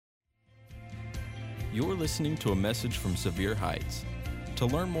You're listening to a message from Sevier Heights. To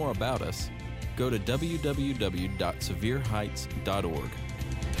learn more about us, go to www.sevierheights.org.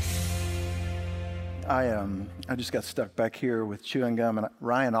 I just got stuck back here with chewing gum, and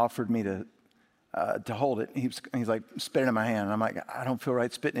Ryan offered me to hold it. He's like spitting in my hand, and I'm like, I don't feel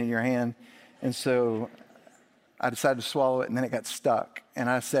right spitting in your hand, and so I decided to swallow it, and then it got stuck, and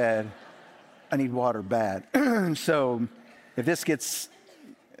I said, I need water bad. So if this gets,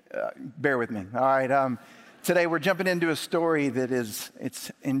 bear with me. All right. Today we're jumping into a story that it's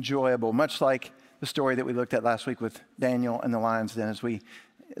enjoyable, much like the story that we looked at last week with Daniel and the lion's den as we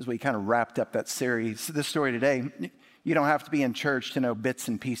kind of wrapped up that series. This story today, you don't have to be in church to know bits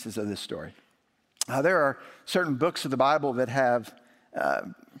and pieces of this story. There are certain books of the Bible that have,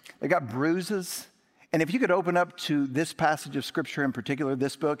 they got bruises. And if you could open up to this passage of Scripture in particular,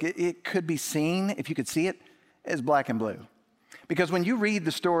 this book, it could be seen, if you could see it, as black and blue. Because when you read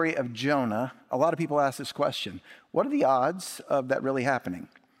the story of Jonah, a lot of people ask this question: what are the odds of that really happening?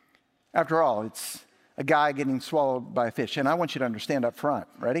 After all, it's a guy getting swallowed by a fish. And I want you to understand up front,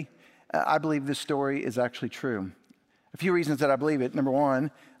 ready? I believe this story is actually true. A few reasons that I believe it. Number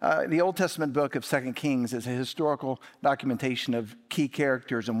one, the Old Testament book of 2 Kings is a historical documentation of key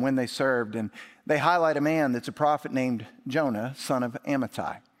characters and when they served. And they highlight a man that's a prophet named Jonah, son of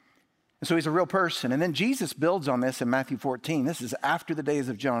Amittai. And so he's a real person. And then Jesus builds on this in Matthew 14. This is after the days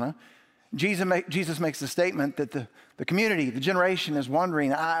of Jonah. Jesus makes the statement that the community, the generation is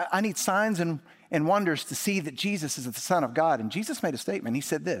wondering, I need signs and wonders to see that Jesus is the Son of God. And Jesus made a statement. He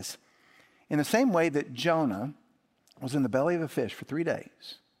said this: in the same way that Jonah was in the belly of a fish for 3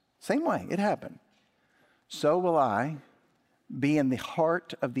 days, same way it happened, so will I be in the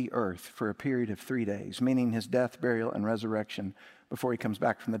heart of the earth for a period of 3 days, meaning his death, burial, and resurrection before he comes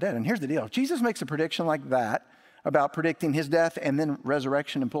back from the dead. And here's the deal. If Jesus makes a prediction like that about predicting his death and then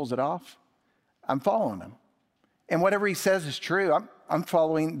resurrection and pulls it off, I'm following him. And whatever he says is true. I'm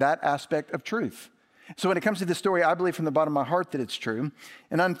following that aspect of truth. So when it comes to this story, I believe from the bottom of my heart that it's true.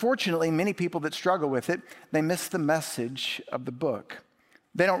 And unfortunately, many people that struggle with it, they miss the message of the book.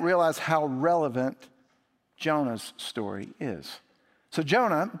 They don't realize how relevant Jonah's story is. So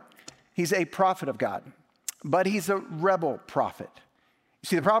Jonah, he's a prophet of God, but he's a rebel prophet. You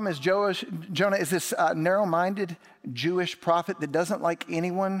see, the problem is Jonah is this narrow-minded Jewish prophet that doesn't like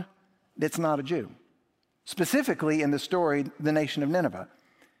anyone that's not a Jew. Specifically in the story, the nation of Nineveh.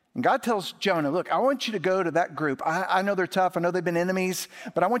 And God tells Jonah, look, I want you to go to that group. I know they're tough. I know they've been enemies,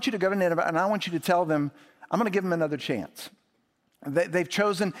 but I want you to go to Nineveh and I want you to tell them, I'm going to give them another chance. They've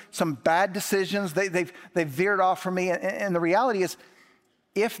chosen some bad decisions. They've veered off from me. And the reality is,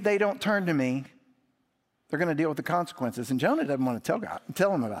 if they don't turn to me, they're going to deal with the consequences. And Jonah doesn't want to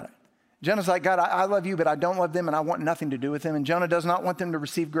tell them about it. Jonah's like, God, I love you, but I don't love them, and I want nothing to do with them. And Jonah does not want them to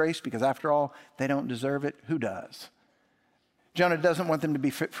receive grace because, after all, they don't deserve it. Who does? Jonah doesn't want them to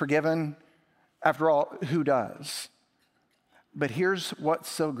be forgiven. After all, who does? But here's what's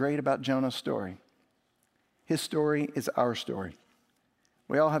so great about Jonah's story. His story is our story.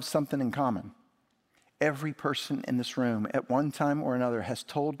 We all have something in common. Every person in this room at one time or another has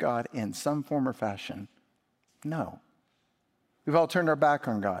told God in some form or fashion, no. We've all turned our back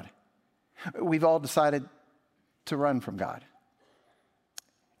on God. We've all decided to run from God.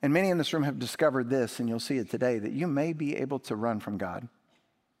 And many in this room have discovered this, and you'll see it today, that you may be able to run from God,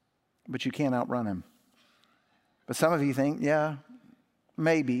 but you can't outrun him. But some of you think, yeah,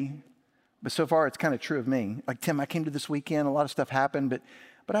 maybe, but so far it's kind of true of me. Like, Tim, I came to this weekend, a lot of stuff happened, but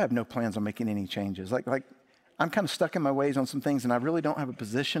I have no plans on making any changes. Like I'm kind of stuck in my ways on some things, and I really don't have a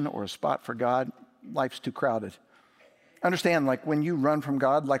position or a spot for God. Life's too crowded. Understand, like when you run from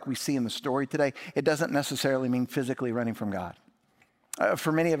God, like we see in the story today, it doesn't necessarily mean physically running from God.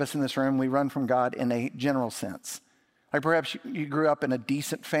 For many of us in this room, we run from God in a general sense. Like perhaps you grew up in a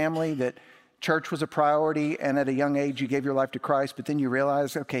decent family that church was a priority, and at a young age you gave your life to Christ, but then you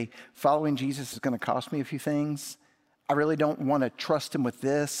realized, okay, following Jesus is going to cost me a few things. I really don't want to trust him with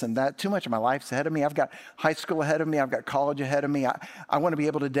this and that. Too much of my life's ahead of me. I've got high school ahead of me. I've got college ahead of me. I want to be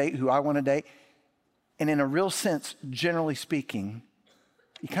able to date who I want to date. And in a real sense, generally speaking,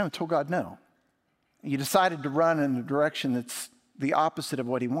 you kind of told God no. You decided to run in a direction that's the opposite of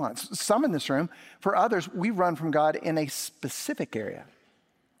what he wants. Some in this room, for others, we run from God in a specific area.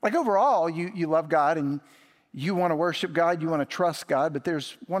 Like overall, you love God and you want to worship God, you want to trust God, but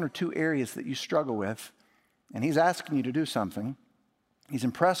there's one or two areas that you struggle with, and he's asking you to do something. He's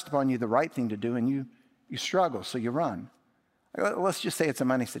impressed upon you the right thing to do, and you struggle, so you run. Let's just say it's a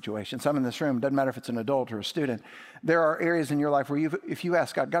money situation. Some in this room, doesn't matter if it's an adult or a student, there are areas in your life where if you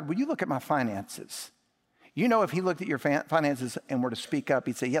ask God, will you look at my finances? You know, if he looked at your finances and were to speak up,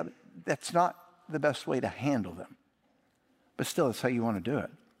 he'd say, yeah, that's not the best way to handle them. But still, it's how you want to do it.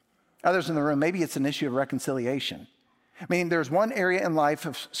 Others in the room, maybe it's an issue of reconciliation. I mean, there's one area in life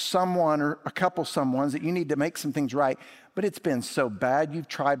of someone or a couple someones that you need to make some things right, but it's been so bad, you've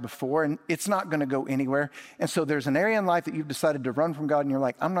tried before, and it's not going to go anywhere. And so there's an area in life that you've decided to run from God, and you're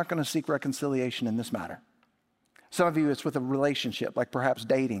like, I'm not going to seek reconciliation in this matter. Some of you, it's with a relationship, like perhaps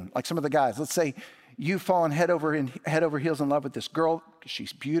dating. Like some of the guys, let's say you've fallen head over heels in love with this girl.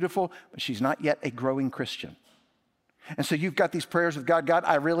 She's beautiful, but she's not yet a growing Christian. And so you've got these prayers with God. God,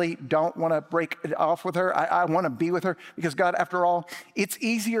 I really don't want to break it off with her. I want to be with her because God, after all, it's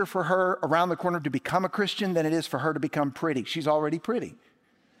easier for her around the corner to become a Christian than it is for her to become pretty. She's already pretty.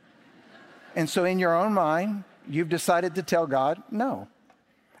 And so in your own mind, you've decided to tell God, no.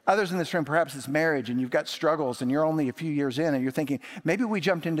 Others in this room, perhaps it's marriage and you've got struggles and you're only a few years in and you're thinking, maybe we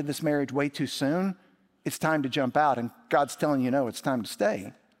jumped into this marriage way too soon. It's time to jump out. And God's telling you, no, it's time to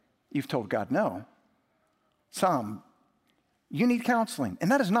stay. You've told God no. Some, you need counseling.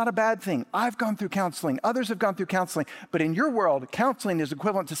 And that is not a bad thing. I've gone through counseling. Others have gone through counseling. But in your world, counseling is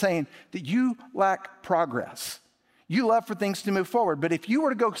equivalent to saying that you lack progress. You love for things to move forward. But if you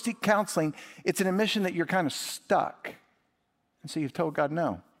were to go seek counseling, it's an admission that you're kind of stuck. And so you've told God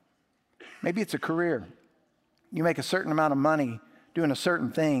no. Maybe it's a career. You make a certain amount of money doing a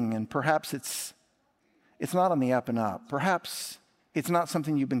certain thing, and perhaps it's not on the up and up. Perhaps it's not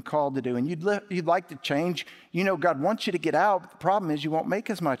something you've been called to do, and you'd like to change. You know God wants you to get out, but the problem is you won't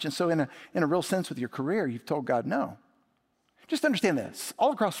make as much. And so in a real sense with your career, you've told God no. Just understand this,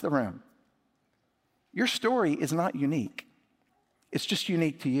 all across the room. Your story is not unique. It's just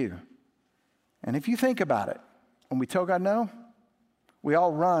unique to you. And if you think about it, when we tell God no, we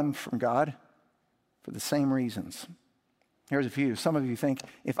all run from God for the same reasons. Here's a few. Some of you think,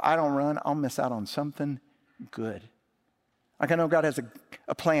 if I don't run, I'll miss out on something good. Like I know God has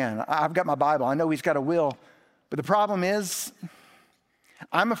a plan. I've got my Bible. I know He's got a will. But the problem is,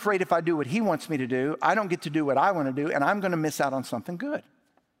 I'm afraid if I do what He wants me to do, I don't get to do what I want to do, and I'm going to miss out on something good.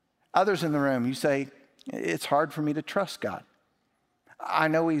 Others in the room, you say, it's hard for me to trust God. I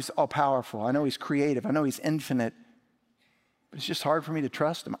know He's all-powerful. I know He's creative. I know He's infinite. But it's just hard for me to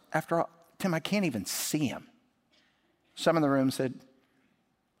trust Him. After all, Tim, I can't even see Him. Some in the room said,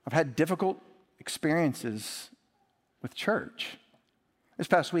 I've had difficult experiences with church. This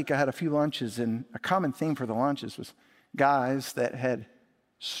past week, I had a few lunches, and a common theme for the lunches was guys that had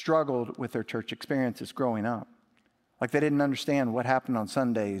struggled with their church experiences growing up. Like they didn't understand what happened on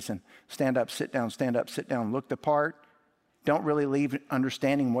Sundays and stand up, sit down, look the part. Don't really leave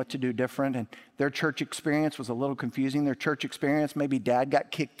understanding what to do different. And their church experience was a little confusing. Their church experience, maybe dad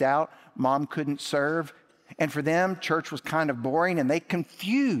got kicked out, mom couldn't serve. And for them, church was kind of boring, and they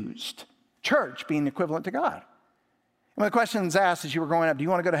confused church being equivalent to God. And when the question's asked as you were growing up, do you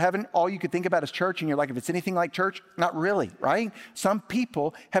want to go to heaven? All you could think about is church, and you're like, if it's anything like church, not really, right? Some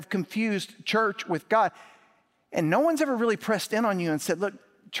people have confused church with God. And no one's ever really pressed in on you and said, look,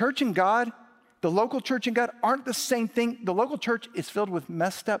 church and God, the local church and God aren't the same thing. The local church is filled with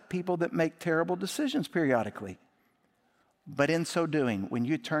messed up people that make terrible decisions periodically. But in so doing, when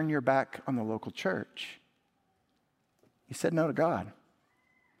you turn your back on the local church, you said no to God.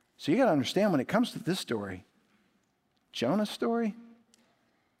 So you got to understand when it comes to this story, Jonah's story,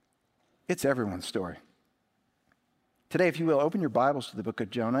 it's everyone's story. Today, if you will, open your Bibles to the book of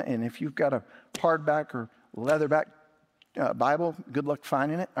Jonah, and if you've got a hardback or leatherback Bible, good luck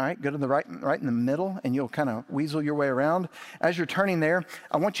finding it. All right, go to the right in the middle, and you'll kind of weasel your way around. As you're turning there,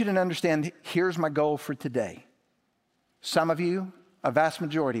 I want you to understand, here's my goal for today. Some of you, a vast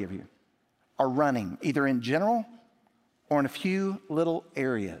majority of you, are running, either in general or in a few little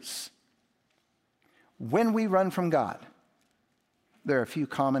areas. When we run from God, there are a few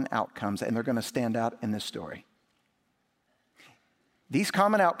common outcomes, and they're going to stand out in this story. These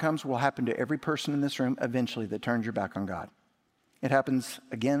common outcomes will happen to every person in this room eventually that turns your back on God. It happens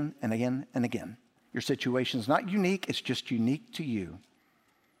again and again and again. Your situation is not unique, it's just unique to you.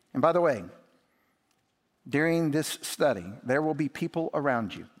 And by the way, during this study, there will be people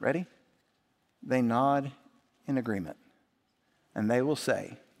around you. Ready? They nod in agreement. And they will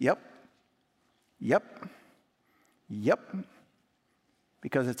say, yep, yep, yep,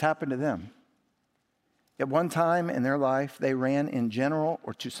 because it's happened to them. At one time in their life, they ran in general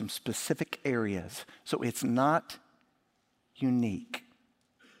or to some specific areas. So it's not unique.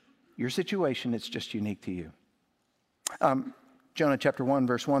 Your situation, it's just unique to you. Jonah chapter 1,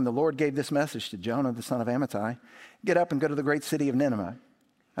 verse 1, the Lord gave this message to Jonah, the son of Amittai. Get up and go to the great city of Nineveh.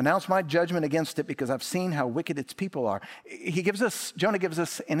 Announce my judgment against it because I've seen how wicked its people are. Jonah gives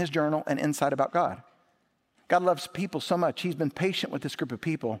us in his journal an insight about God. God loves people so much. He's been patient with this group of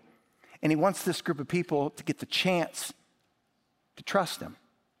people. And he wants this group of people to get the chance to trust him.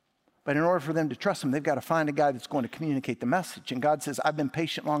 But in order for them to trust him, they've got to find a guy that's going to communicate the message. And God says, I've been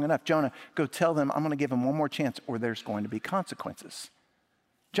patient long enough. Jonah, go tell them I'm going to give them one more chance or there's going to be consequences.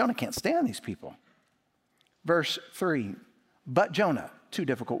 Jonah can't stand these people. Verse 3, but Jonah, two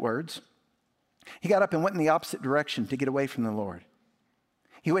difficult words. He got up and went in the opposite direction to get away from the Lord.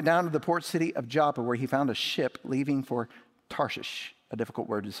 He went down to the port city of Joppa where he found a ship leaving for Tarshish, a difficult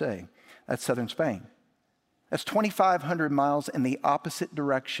word to say. That's southern Spain. That's 2,500 miles in the opposite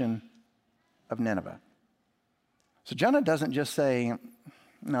direction of Nineveh. So Jonah doesn't just say,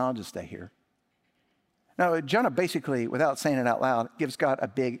 no, I'll just stay here. No, Jonah basically, without saying it out loud, gives God a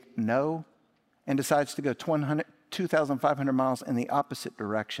big no and decides to go 2,500 miles in the opposite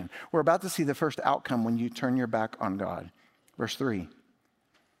direction. We're about to see the first outcome when you turn your back on God. Verse 3,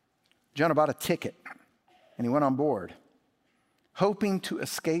 Jonah bought a ticket and he went on board, hoping to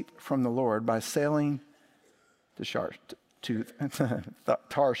escape from the Lord by sailing to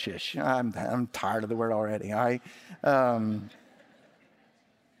Tarshish. I'm tired of the word already.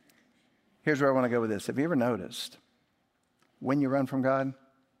 Here's where I want to go with this. Have you ever noticed when you run from God,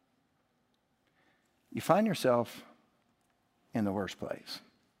 you find yourself in the worst place?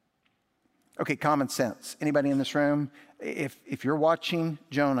 Okay, common sense. Anybody in this room, if you're watching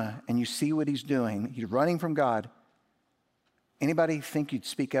Jonah and you see what he's doing, he's running from God, anybody think you'd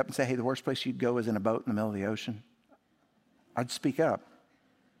speak up and say, hey, the worst place you'd go is in a boat in the middle of the ocean? I'd speak up.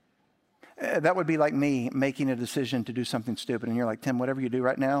 That would be like me making a decision to do something stupid. And you're like, Tim, whatever you do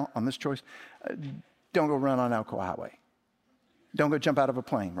right now on this choice, don't go run on Elko Highway. Don't go jump out of a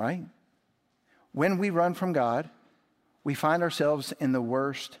plane, right? When we run from God, we find ourselves in the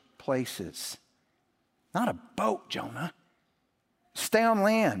worst places. Not a boat, Jonah. Stay on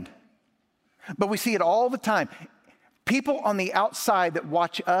land. But we see it all the time. People on the outside that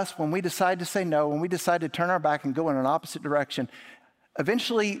watch us when we decide to say no, when we decide to turn our back and go in an opposite direction,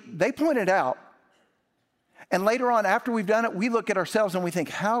 eventually they point it out. And later on, after we've done it, we look at ourselves and we think,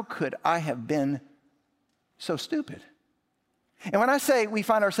 how could I have been so stupid? And when I say we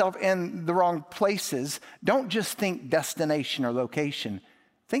find ourselves in the wrong places, don't just think destination or location.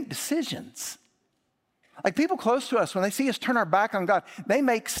 Think decisions. Like people close to us, when they see us turn our back on God, they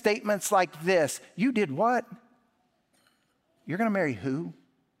make statements like this. You did what? You're going to marry who?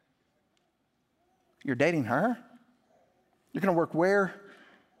 You're dating her? You're going to work where?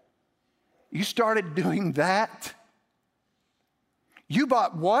 You started doing that? You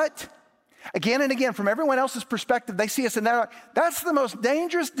bought what? Again and again, from everyone else's perspective, they see us and they're like, that's the most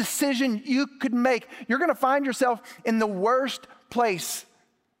dangerous decision you could make. You're going to find yourself in the worst place.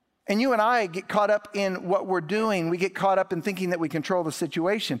 And you and I get caught up in what we're doing. We get caught up in thinking that we control the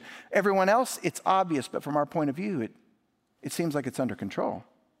situation. Everyone else, it's obvious, but from our point of view, it seems like it's under control.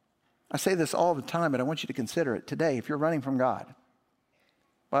 I say this all the time, but I want you to consider it today. If you're running from God,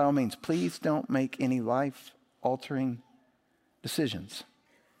 by all means, please don't make any life-altering decisions.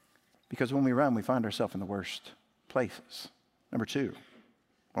 Because when we run, we find ourselves in the worst places. Number two,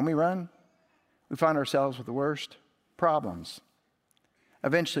 when we run, we find ourselves with the worst problems.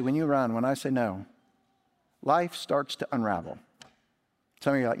 Eventually, when you run, when I say no, life starts to unravel.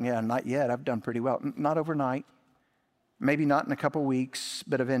 Some of you are like, yeah, not yet. I've done pretty well. Not overnight. Maybe not in a couple weeks,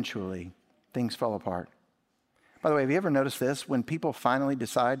 but eventually things fall apart. By the way, have you ever noticed this? When people finally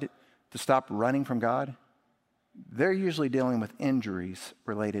decide to stop running from God, they're usually dealing with injuries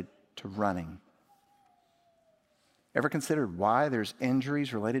related to running. Ever considered why there's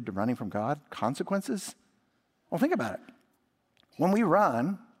injuries related to running from God? Consequences? Well, think about it. When we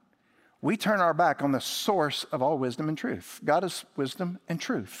run, we turn our back on the source of all wisdom and truth. God is wisdom and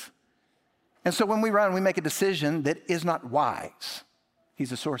truth. And so when we run, we make a decision that is not wise.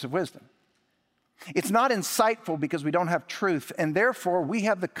 He's a source of wisdom. It's not insightful because we don't have truth, and therefore we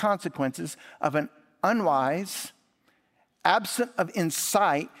have the consequences of an unwise, absent of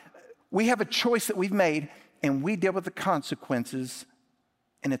insight. We have a choice that we've made, and we deal with the consequences,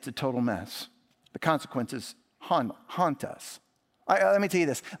 and it's a total mess. The consequences haunt us. Let me tell you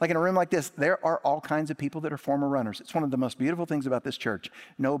this, like in a room like this, there are all kinds of people that are former runners. It's one of the most beautiful things about this church.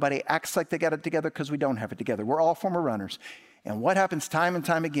 Nobody acts like they got it together because we don't have it together. We're all former runners. And what happens time and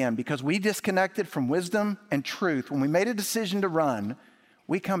time again, because we disconnected from wisdom and truth, when we made a decision to run,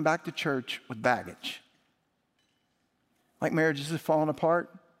 we come back to church with baggage. Like marriages have fallen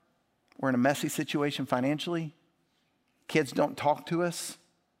apart. We're in a messy situation financially. Kids don't talk to us.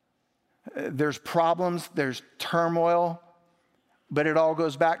 There's problems, there's turmoil. But it all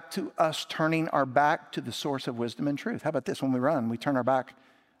goes back to us turning our back to the source of wisdom and truth. How about this? When we run, we turn our back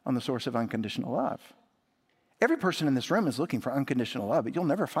on the source of unconditional love. Every person in this room is looking for unconditional love, but you'll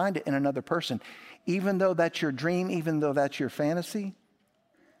never find it in another person. Even though that's your dream, even though that's your fantasy,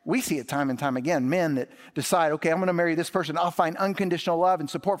 we see it time and time again. Men that decide, okay, I'm going to marry this person. I'll find unconditional love and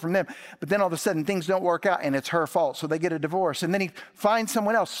support from them. But then all of a sudden things don't work out and it's her fault. So they get a divorce. And then he finds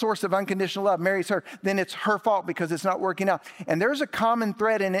someone else, source of unconditional love, marries her. Then it's her fault because it's not working out. And there's a common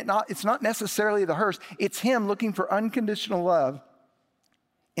thread in it. It's not necessarily the hers. It's him looking for unconditional love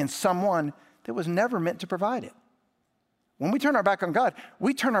in someone that was never meant to provide it. When we turn our back on God,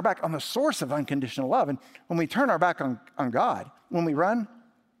 we turn our back on the source of unconditional love. And when we turn our back on God, when we run,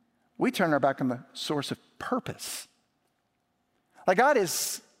 we turn our back on the source of purpose. Like God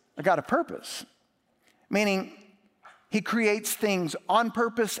is a God of purpose, meaning he creates things on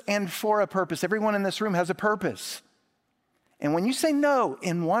purpose and for a purpose. Everyone in this room has a purpose. And when you say no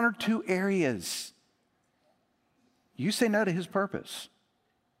in one or two areas, you say no to his purpose.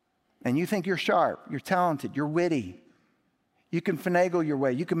 And you think you're sharp, you're talented, you're witty. You can finagle your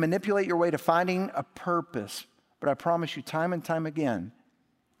way. You can manipulate your way to finding a purpose. But I promise you, time and time again,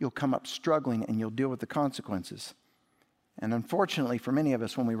 you'll come up struggling and you'll deal with the consequences. And unfortunately, for many of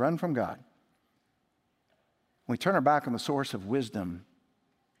us, when we run from God, when we turn our back on the source of wisdom,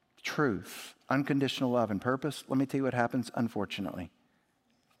 truth, unconditional love, and purpose, let me tell you what happens, unfortunately.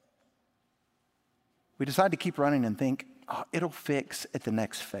 We decide to keep running and think, oh, it'll fix at the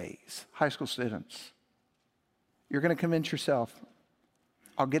next phase. High school students, you're going to convince yourself,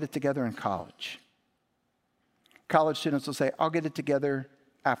 I'll get it together in college. College students will say, I'll get it together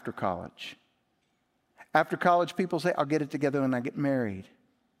after college. After college, people say, I'll get it together when I get married.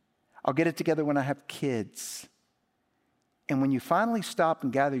 I'll get it together when I have kids. And when you finally stop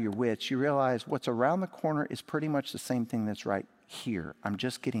and gather your wits, you realize what's around the corner is pretty much the same thing that's right here. I'm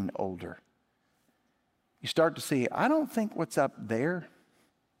just getting older. You start to see, I don't think what's up there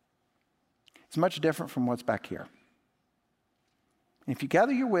is much different from what's back here. And if you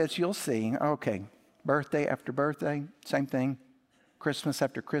gather your wits, you'll see, okay, birthday after birthday, same thing. Christmas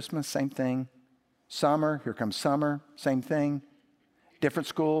after Christmas, same thing. Summer, here comes summer, same thing. Different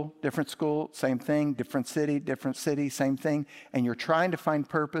school, same thing. Different city, same thing. And you're trying to find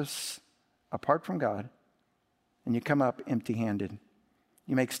purpose apart from God, and you come up empty-handed.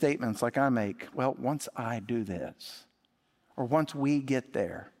 You make statements like I make, well, once I do this, or once we get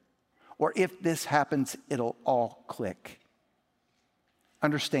there, or if this happens, it'll all click.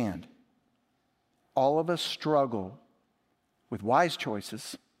 Understand, all of us struggle with wise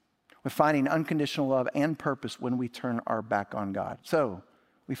choices, with finding unconditional love and purpose when we turn our back on God. So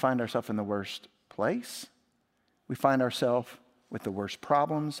we find ourselves in the worst place. We find ourselves with the worst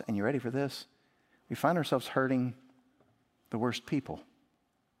problems. And you ready for this? We find ourselves hurting the worst people.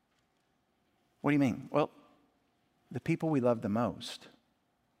 What do you mean? Well, the people we love the most.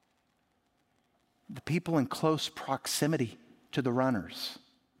 The people in close proximity to the runners.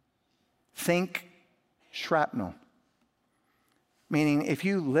 Think shrapnel. Meaning, if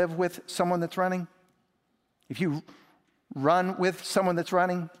you live with someone that's running, if you run with someone that's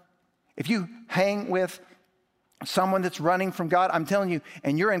running, if you hang with someone that's running from God, I'm telling you,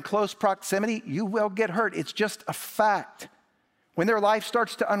 and you're in close proximity, you will get hurt. It's just a fact. When their life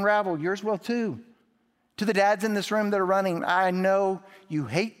starts to unravel, yours will too. To the dads in this room that are running, I know you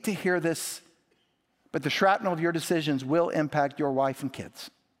hate to hear this, but the shrapnel of your decisions will impact your wife and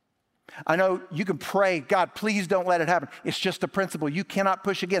kids. I know you can pray, God, please don't let it happen. It's just a principle you cannot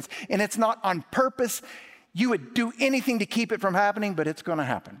push against. And it's not on purpose. You would do anything to keep it from happening, but it's going to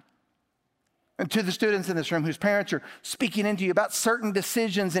happen. And to the students in this room whose parents are speaking into you about certain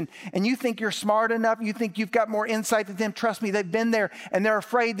decisions, and you think you're smart enough, you think you've got more insight than them, trust me, they've been there, and they're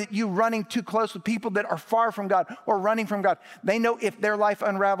afraid that you running too close with people that are far from God or running from God. They know if their life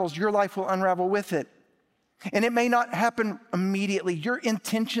unravels, your life will unravel with it. And it may not happen immediately. Your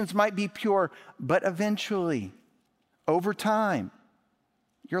intentions might be pure, but eventually, over time,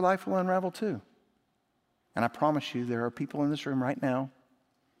 your life will unravel too. And I promise you, there are people in this room right now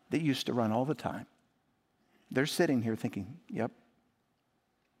that used to run all the time. They're sitting here thinking, yep.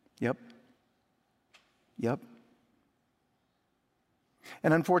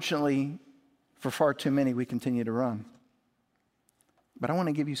 And unfortunately, for far too many, we continue to run. But I want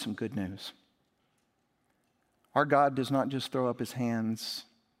to give you some good news. Our God does not just throw up his hands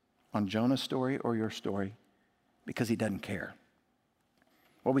on Jonah's story or your story because he doesn't care.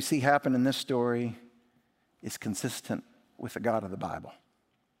 What we see happen in this story is consistent with the God of the Bible.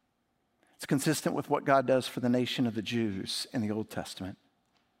 It's consistent with what God does for the nation of the Jews in the Old Testament.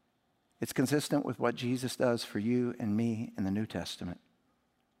 It's consistent with what Jesus does for you and me in the New Testament.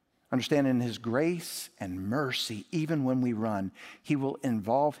 Understand in his grace and mercy, even when we run, he will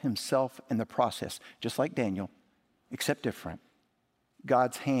involve himself in the process, just like Daniel, except different.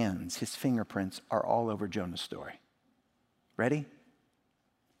 God's hands, his fingerprints are all over Jonah's story. Ready?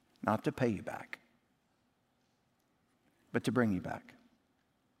 Not to pay you back, but to bring you back.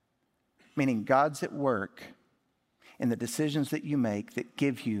 Meaning God's at work in the decisions that you make that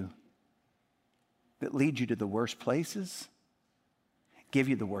lead you to the worst places, give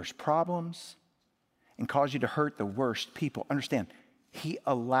you the worst problems, and cause you to hurt the worst people. Understand, he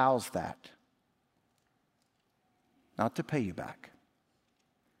allows that. Not to pay you back,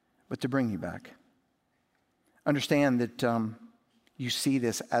 but to bring you back. Understand that you see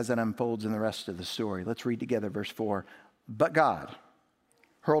this as it unfolds in the rest of the story. Let's read together verse 4. But God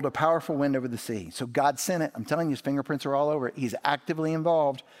hurled a powerful wind over the sea. So God sent it. I'm telling you, his fingerprints are all over it. He's actively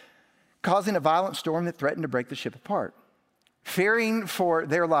involved, causing a violent storm that threatened to break the ship apart. Fearing for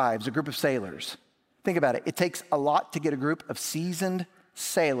their lives, a group of sailors. Think about it. It takes a lot to get a group of seasoned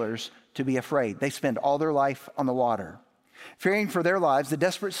sailors to be afraid. They spend all their life on the water. Fearing for their lives, the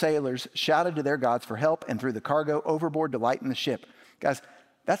desperate sailors shouted to their gods for help and threw the cargo overboard to lighten the ship. Guys,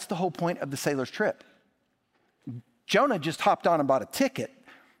 that's the whole point of the sailor's trip. Jonah just hopped on and bought a ticket.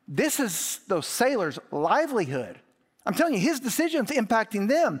 This is those sailors' livelihood. I'm telling you, his decision's impacting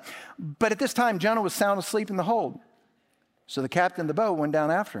them. But at this time, Jonah was sound asleep in the hold. So the captain of the boat went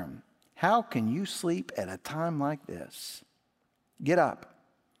down after him. How can you sleep at a time like this? Get up.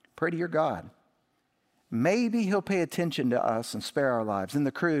 Pray to your God. Maybe he'll pay attention to us and spare our lives. And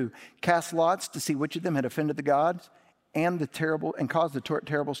the crew cast lots to see which of them had offended the gods and caused the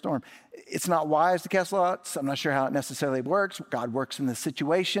terrible storm. It's not wise to cast lots. I'm not sure how it necessarily works. God works in the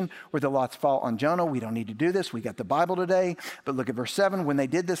situation where the lots fall on Jonah. We don't need to do this. We got the Bible today. But look at verse 7. When they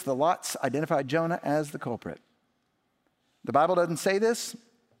did this, the lots identified Jonah as the culprit. The Bible doesn't say this,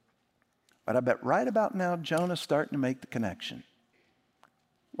 but I bet right about now, Jonah's starting to make the connection.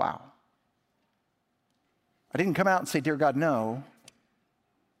 Wow. I didn't come out and say, dear God, no.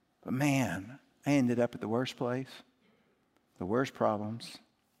 But man, I ended up at the worst place, the worst problems,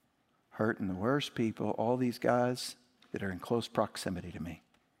 hurting the worst people, all these guys that are in close proximity to me.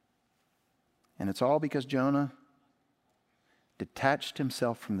 And it's all because Jonah detached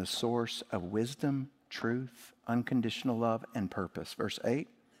himself from the source of wisdom, truth, unconditional love, and purpose. Verse 8.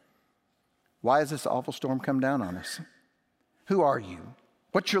 Why has this awful storm come down on us? Who are you?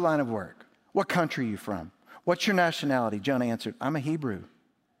 What's your line of work? What country are you from? What's your nationality? Jonah answered, I'm a Hebrew.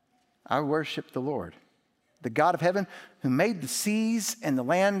 I worship the Lord, the God of heaven who made the seas and the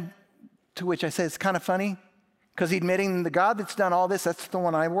land, to which I say it's kind of funny because he's admitting the God that's done all this, that's the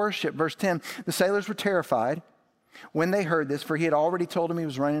one I worship. Verse 10, the sailors were terrified when they heard this, for he had already told them he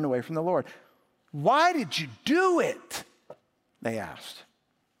was running away from the Lord. Why did you do it? They asked.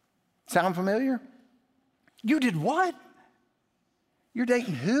 Sound familiar? You did what? You're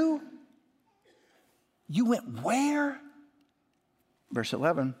dating who? You went where? Verse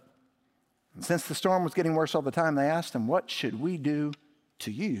 11. Since the storm was getting worse all the time, they asked him, what should we do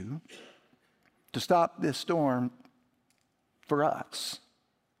to you to stop this storm for us?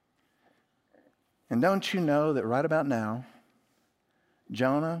 And don't you know that right about now,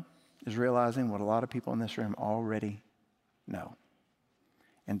 Jonah is realizing what a lot of people in this room already know.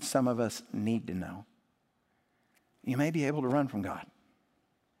 And some of us need to know. You may be able to run from God,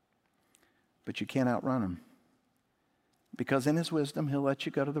 but you can't outrun him. Because in his wisdom, he'll let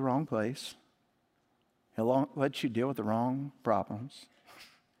you go to the wrong place. He'll let you deal with the wrong problems.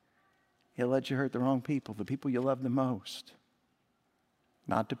 He'll let you hurt the wrong people, the people you love the most.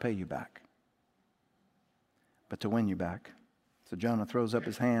 Not to pay you back, but to win you back. So Jonah throws up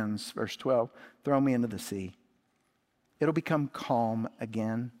his hands, verse 12, throw me into the sea. It'll become calm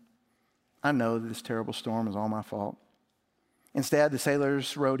again. I know that this terrible storm is all my fault. Instead, the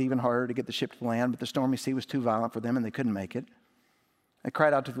sailors rowed even harder to get the ship to land, but the stormy sea was too violent for them and they couldn't make it. They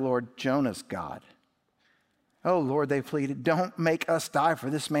cried out to the Lord, Jonah's God. Oh, Lord, they pleaded, don't make us die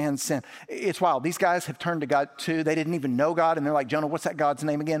for this man's sin. It's wild. These guys have turned to God too. They didn't even know God, and they're like, Jonah, what's that God's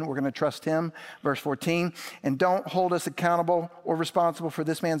name again? We're going to trust him. Verse 14, and don't hold us accountable or responsible for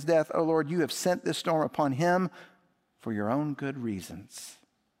this man's death. Oh, Lord, you have sent this storm upon him for your own good reasons.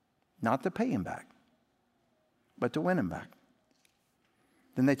 Not to pay him back, but to win him back.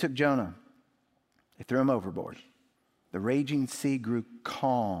 Then they took Jonah. They threw him overboard. The raging sea grew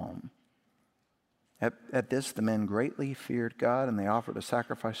calm. At this, the men greatly feared God, and they offered a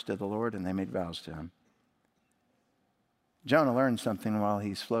sacrifice to the Lord, and they made vows to him. Jonah learned something while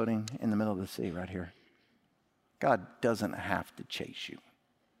he's floating in the middle of the sea right here. God doesn't have to chase you.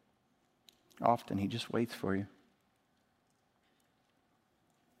 Often, he just waits for you.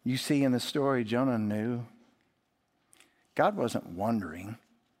 You see in the story, Jonah knew. God wasn't wondering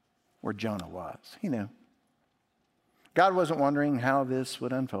where Jonah was. He knew. God wasn't wondering how this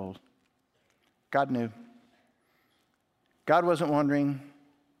would unfold. God knew. God wasn't wondering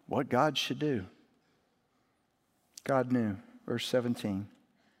what God should do. God knew. Verse 17.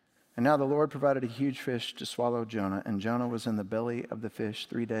 And now the Lord provided a huge fish to swallow Jonah, and Jonah was in the belly of the fish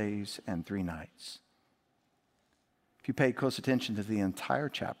 3 days and 3 nights. If you paid close attention to the entire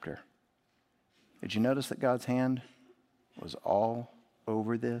chapter, did you notice that God's hand was all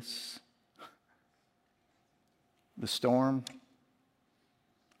over this? The storm,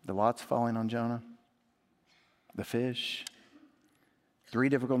 the lots falling on Jonah, the fish, 3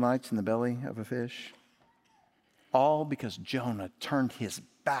 difficult nights in the belly of a fish, all because Jonah turned his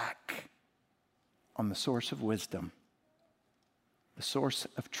back on the source of wisdom, the source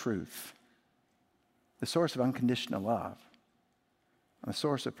of truth, the source of unconditional love, and the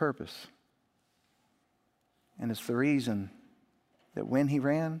source of purpose. And it's the reason that when he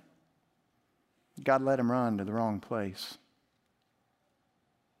ran, God let him run to the wrong place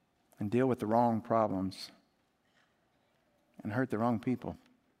and deal with the wrong problems and hurt the wrong people,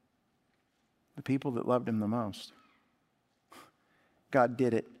 the people that loved him the most. God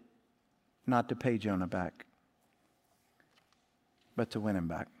did it not to pay Jonah back, but to win him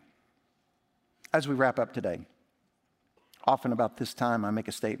back. As we wrap up today, often about this time I make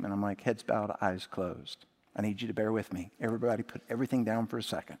a statement. I'm like, heads bowed, eyes closed. I need you to bear with me. Everybody put everything down for a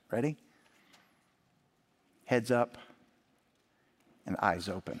second. Ready? Heads up and eyes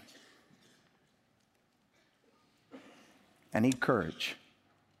open. I need courage.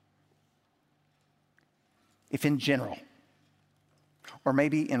 If in general, or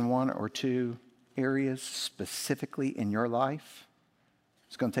maybe in 1 or 2 areas specifically in your life,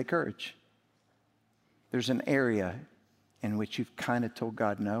 it's going to take courage. There's an area in which you've kind of told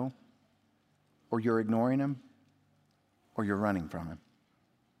God no, or you're ignoring him, or you're running from him.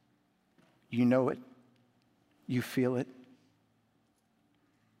 You know it. You feel it.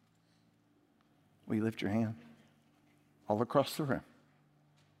 Will you lift your hand? All across the room.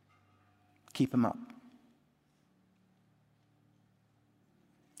 Keep them up.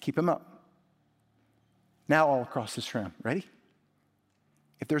 Keep them up. Now all across this room. Ready?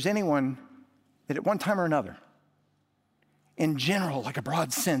 If there's anyone that at one time or another, in general, like a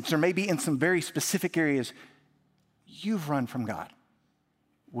broad sense, or maybe in some very specific areas, you've run from God,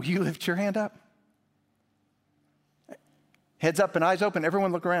 will you lift your hand up? Heads up and eyes open.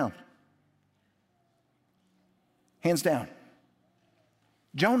 Everyone look around. Hands down.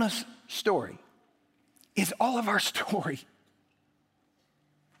 Jonah's story is all of our story.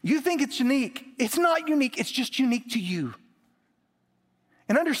 You think it's unique. It's not unique. It's just unique to you.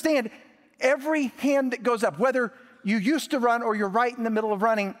 And understand, every hand that goes up, whether you used to run or you're right in the middle of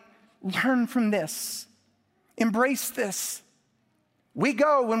running, learn from this. Embrace this. We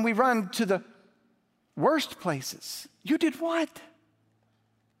go when we run to the worst places. You did what?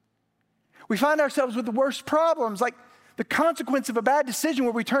 We find ourselves with the worst problems, like the consequence of a bad decision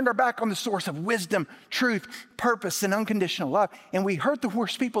where we turned our back on the source of wisdom, truth, purpose, and unconditional love. And we hurt the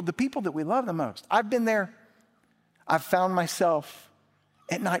worst people, the people that we love the most. I've been there. I've found myself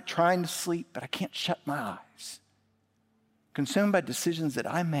at night trying to sleep, but I can't shut my eyes. Consumed by decisions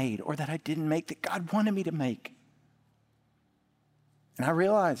that I made or that I didn't make that God wanted me to make. And I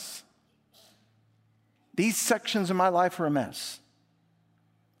realize these sections of my life are a mess.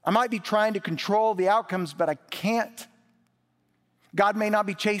 I might be trying to control the outcomes, but I can't. God may not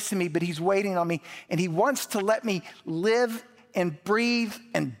be chasing me, but he's waiting on me, and he wants to let me live and breathe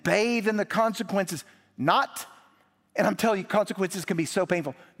and bathe in the consequences. Not, and I'm telling you, consequences can be so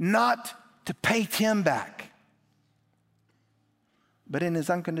painful, not to pay Tim back, but in his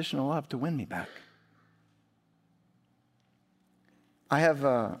unconditional love to win me back. I have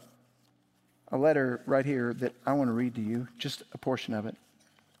a letter right here that I want to read to you, just a portion of it.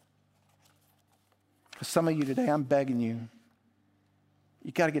 For some of you today, I'm begging you,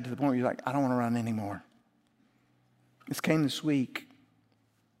 you got to get to the point where you're like, I don't want to run anymore. This came this week.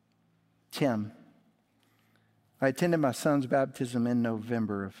 Tim. I attended my son's baptism in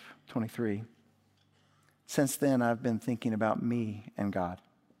November of 23. Since then, I've been thinking about me and God.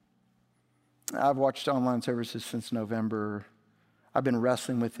 I've watched online services since November. I've been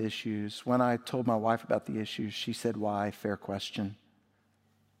wrestling with issues. When I told my wife about the issues, she said, why? Fair question.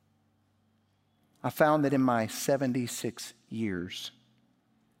 I found that in my 76 years,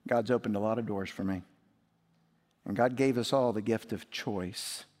 God's opened a lot of doors for me. And God gave us all the gift of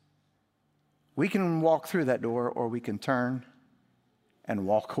choice. We can walk through that door, or we can turn and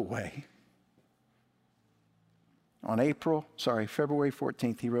walk away. On February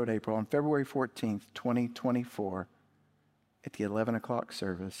 14th, he wrote April. On February 14th, 2024, at the 11 o'clock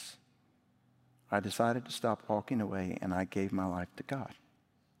service, I decided to stop walking away and I gave my life to God.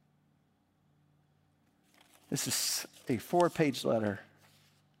 This is a 4-page letter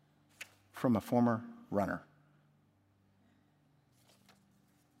from a former runner.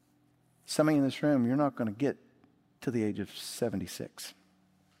 Some of you in this room, you're not going to get to the age of 76.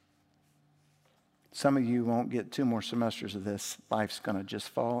 Some of you won't get 2 more semesters of this. Life's going to just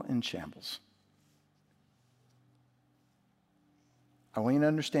fall in shambles. I want you to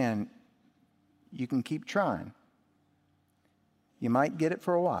understand, you can keep trying. You might get it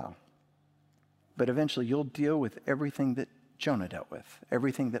for a while, but eventually you'll deal with everything that Jonah dealt with,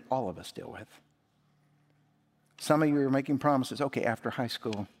 everything that all of us deal with. Some of you are making promises, okay, after high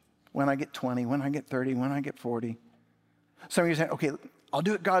school, when I get 20, when I get 30, when I get 40. Some of you are saying, okay, I'll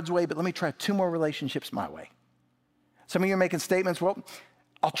do it God's way, but let me try 2 more relationships my way. Some of you are making statements, well,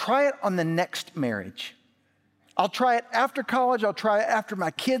 I'll try it on the next marriage. I'll try it after college. I'll try it after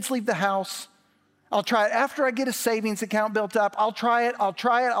my kids leave the house. I'll try it after I get a savings account built up. I'll try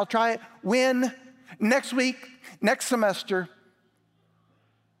it. When? Next week, next semester.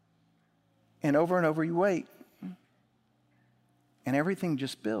 And over you wait. And everything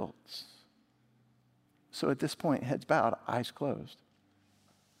just builds. So at this point, heads bowed, eyes closed.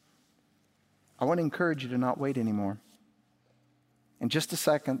 I want to encourage you to not wait anymore. In just a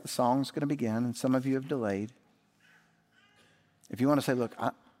second, the song's going to begin, and some of you have delayed. If you want to say, look,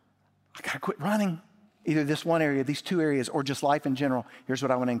 I got to quit running, either this one area, these 2 areas, or just life in general, here's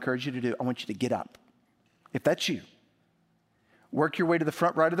what I want to encourage you to do. I want you to get up. If that's you, work your way to the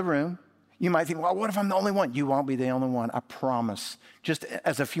front right of the room. You might think, well, what if I'm the only one? You won't be the only one, I promise. Just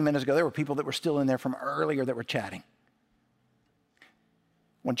as a few minutes ago, there were people that were still in there from earlier that were chatting. I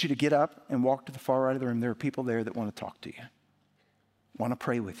want you to get up and walk to the far right of the room. There are people there that want to talk to you, want to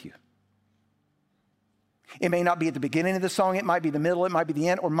pray with you. It may not be at the beginning of the song. It might be the middle. It might be the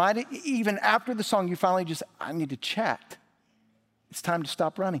end. Or might even after the song, you finally just, I need to chat. It's time to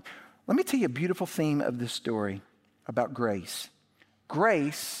stop running. Let me tell you a beautiful theme of this story about grace.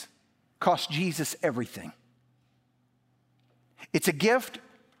 Grace cost Jesus everything. It's a gift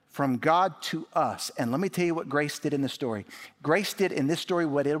from God to us. And let me tell you what grace did in this story. Grace did in this story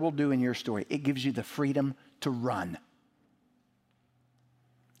what it will do in your story. It gives you the freedom to run.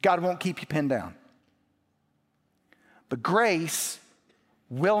 God won't keep you pinned down. But grace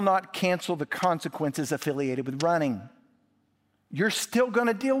will not cancel the consequences affiliated with running. You're still going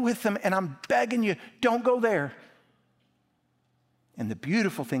to deal with them, and I'm begging you, don't go there. And the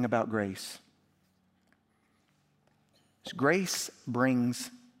beautiful thing about grace is grace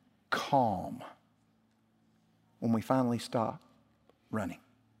brings calm when we finally stop running.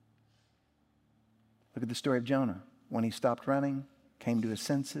 Look at the story of Jonah. When he stopped running, came to his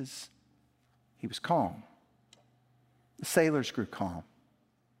senses, he was calm. The sailors grew calm.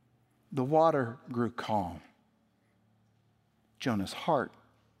 The water grew calm. Jonah's heart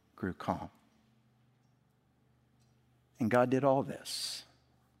grew calm. And God did all this,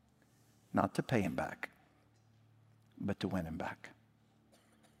 not to pay him back, but to win him back.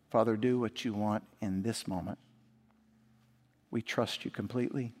 Father, do what you want in this moment. We trust you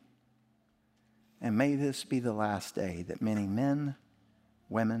completely. And may this be the last day that many men,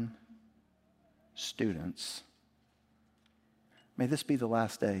 women, students, may this be the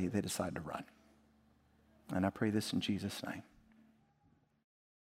last day they decide to run. And I pray this in Jesus' name.